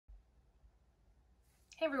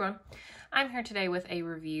Hey everyone, I'm here today with a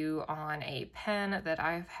review on a pen that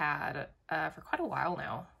I've had for quite a while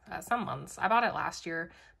now, some months. I bought it last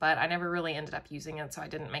year, but I never really ended up using it, so I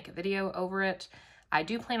didn't make a video over it. I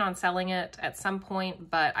do plan on selling it at some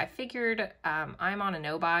point, but I figured I'm on a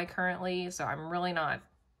no-buy currently, so I'm really not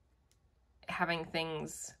having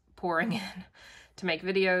things pouring in to make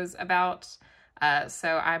videos about.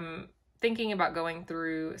 So I'm thinking about going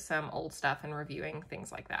through some old stuff and reviewing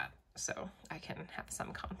things like that, so I can have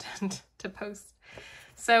some content to post.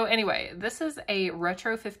 So anyway, this is a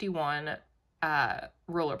Retro 51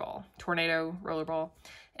 rollerball, Tornado rollerball,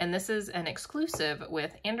 and this is an exclusive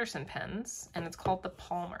with Anderson pens, and it's called the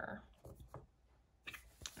Palmer.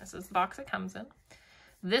 This is the box it comes in.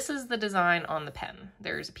 This is the design on the pen.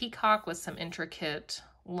 There's a peacock with some intricate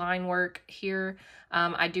line work here.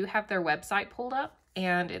 I do have their website pulled up,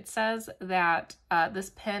 and it says that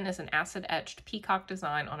this pen is an acid-etched peacock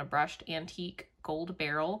design on a brushed antique gold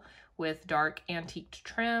barrel with dark antiqued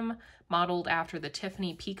trim, modeled after the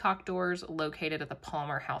Tiffany peacock doors located at the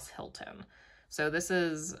Palmer House Hilton. So this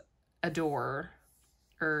is a door,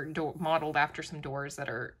 or modeled after some doors that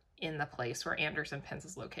are in the place where Anderson Pens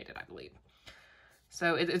is located, I believe.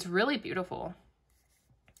 So it's really beautiful.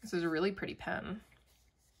 This is a really pretty pen.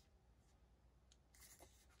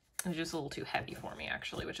 It's just a little too heavy for me,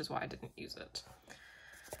 actually, which is why I didn't use it.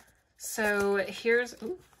 So here's,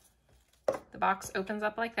 ooh, the box opens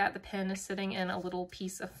up like that. The pen is sitting in a little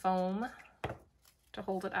piece of foam to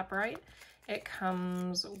hold it upright. It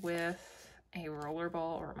comes with a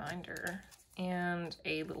rollerball reminder and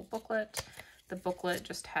a little booklet. The booklet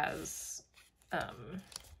just has, I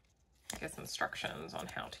guess, instructions on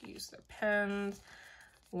how to use their pens,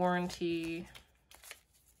 warranty,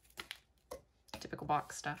 typical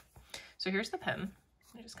box stuff. So here's the pen.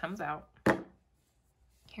 It just comes out.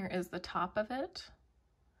 Here is the top of it.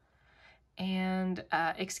 And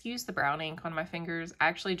excuse the brown ink on my fingers. I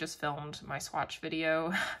actually just filmed my swatch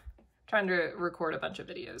video. Trying to record a bunch of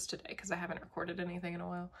videos today because I haven't recorded anything in a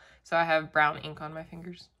while. So I have brown ink on my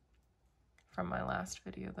fingers from my last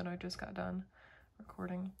video that I just got done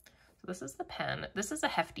recording. So this is the pen. This is a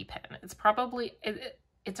hefty pen. It's probably,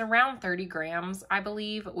 it's around 30 grams, I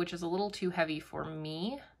believe, which is a little too heavy for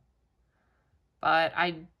me. But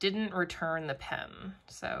I didn't return the pen,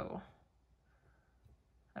 so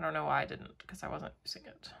I don't know why I didn't, because I wasn't using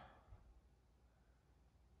it.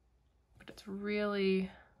 But it's really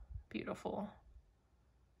beautiful.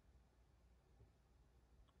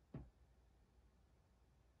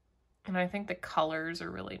 And I think the colors are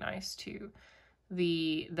really nice too.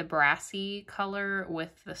 The brassy color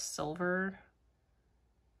with the silver.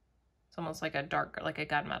 It's almost like a dark, like a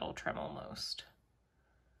gunmetal trim almost.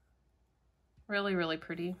 Really, really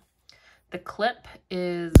pretty. The clip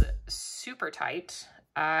is super tight.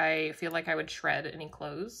 I feel like I would shred any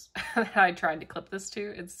clothes that I tried to clip this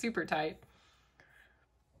to. It's super tight.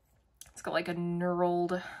 It's got like a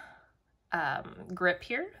knurled grip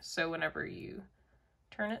here, so whenever you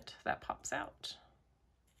turn it, that pops out.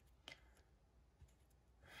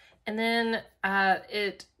 And then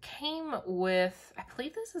it came with, I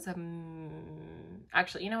believe this is a,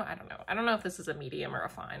 actually, you know, I don't know. I don't know if this is a medium or a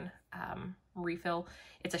fine refill.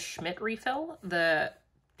 It's a Schmidt refill. The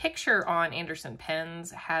picture on Anderson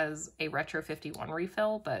Pens has a Retro 51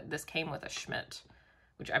 refill, but this came with a Schmidt,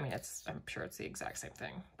 which, I mean, I'm sure it's the exact same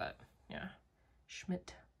thing, but yeah,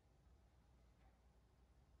 Schmidt.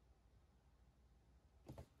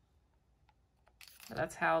 So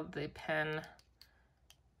that's how the pen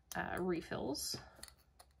refills.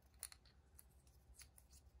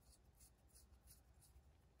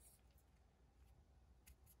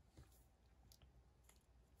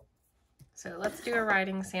 So let's do a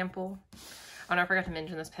writing sample. Oh, and I forgot to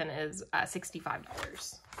mention this pen is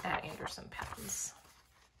 $65 at Anderson Pens.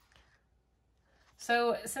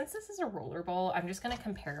 So since this is a rollerball, I'm just going to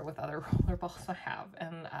compare it with other rollerballs I have,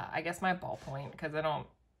 and I guess my ballpoint, because I don't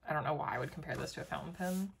know why I would compare this to a fountain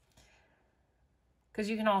pen. Because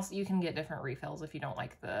you can get different refills if you don't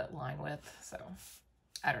like the line width, so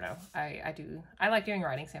I don't know. I like doing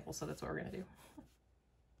writing samples, so that's what we're gonna do.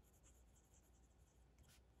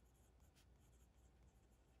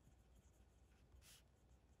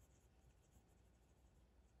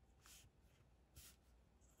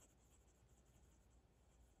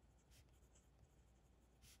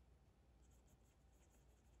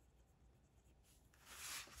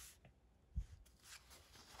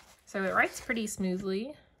 So it writes pretty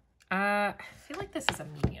smoothly. I feel like this is a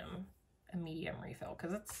medium refill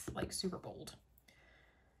because it's like super bold.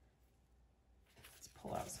 Let's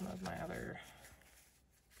pull out some of my other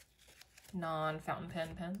non-fountain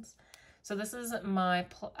pen pens. So this is my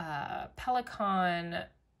Peloton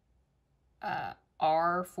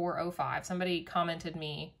R405. Somebody corrected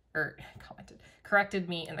me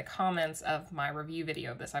in the comments of my review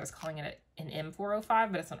video of this. I was calling it an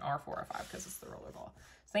M405, but it's an R405 because it's the rollerball.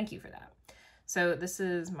 So thank you for that. So this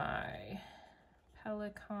is my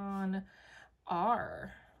Peloton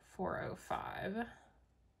R405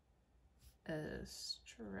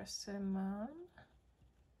 Estressimon.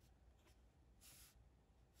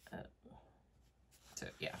 So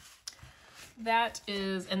yeah, that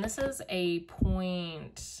is, and this is a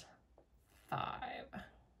 0.5. I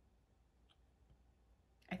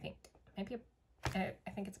think maybe I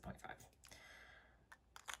think it's a 0.5.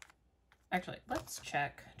 Actually, let's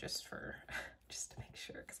check just to make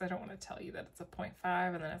sure, because I don't want to tell you that it's a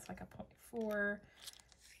 0.5 and then it's like a 0.4.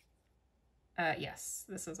 Yes,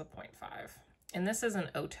 this is a 0.5. And this is an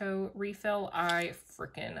Otto refill. I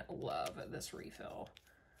freaking love this refill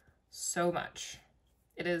so much.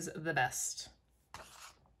 It is the best.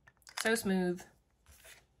 So smooth.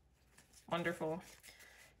 Wonderful.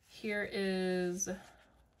 Here is,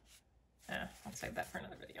 I'll save that for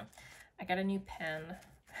another video. I got a new pen,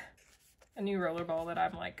 a new rollerball that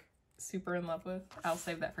I'm like super in love with. I'll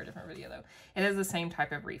save that for a different video though. It is the same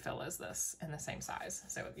type of refill as this and the same size,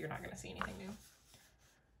 so you're not going to see anything new.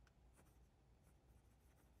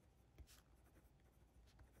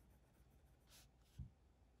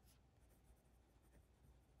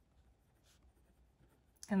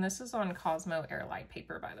 And this is on Cosmo Airlight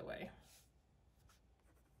paper, by the way.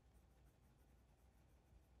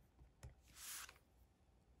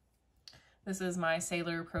 This is my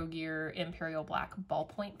Sailor Pro Gear Imperial Black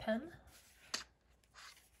ballpoint pen.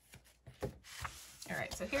 All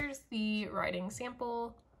right, so here's the writing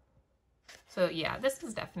sample. So yeah, this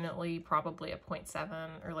is definitely probably a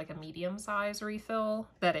 0.7 or like a medium size refill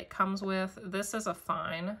that it comes with. This is a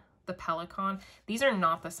fine, the Peloton. These are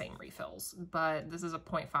not the same refills, but this is a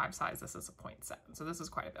 0.5 size, this is a 0.7. So this is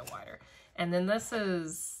quite a bit wider. And then this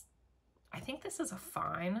is, I think this is a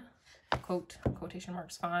fine, quotation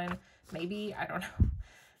marks fine, maybe, I don't know,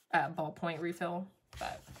 ballpoint refill,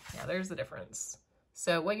 but yeah, there's the difference.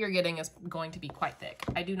 So what you're getting is going to be quite thick.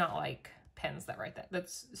 I do not like pens that write that.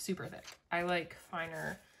 That's super thick. I like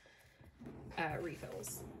finer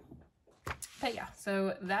refills. But yeah,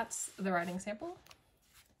 so that's the writing sample.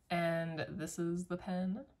 And this is the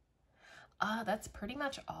pen. That's pretty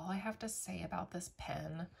much all I have to say about this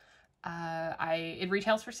pen. It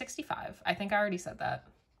retails for $65. I think I already said that.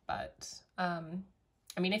 But,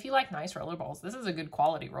 I mean, if you like nice rollerballs, this is a good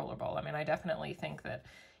quality rollerball. I mean, I definitely think that,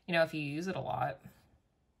 you know, if you use it a lot,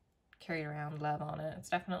 carry it around, love on it, it's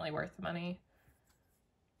definitely worth the money.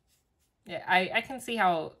 Yeah, I can see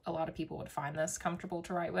how a lot of people would find this comfortable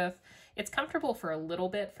to write with. It's comfortable for a little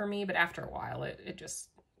bit for me, but after a while, it just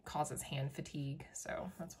causes hand fatigue,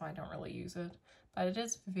 so that's why I don't really use it. But it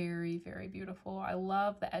is very, very beautiful. I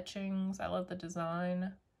love the etchings. I love the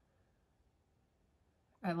design.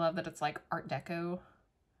 I love that it's like Art Deco.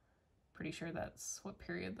 Pretty sure that's what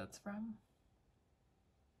period that's from.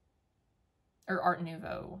 Or Art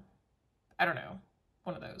Nouveau. I don't know.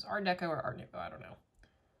 One of those. Art Deco or Art Nouveau. I don't know.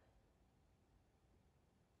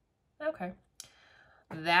 Okay.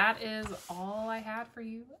 That is all I had for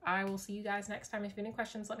you. I will see you guys next time. If you have any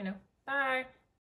questions, let me know. Bye.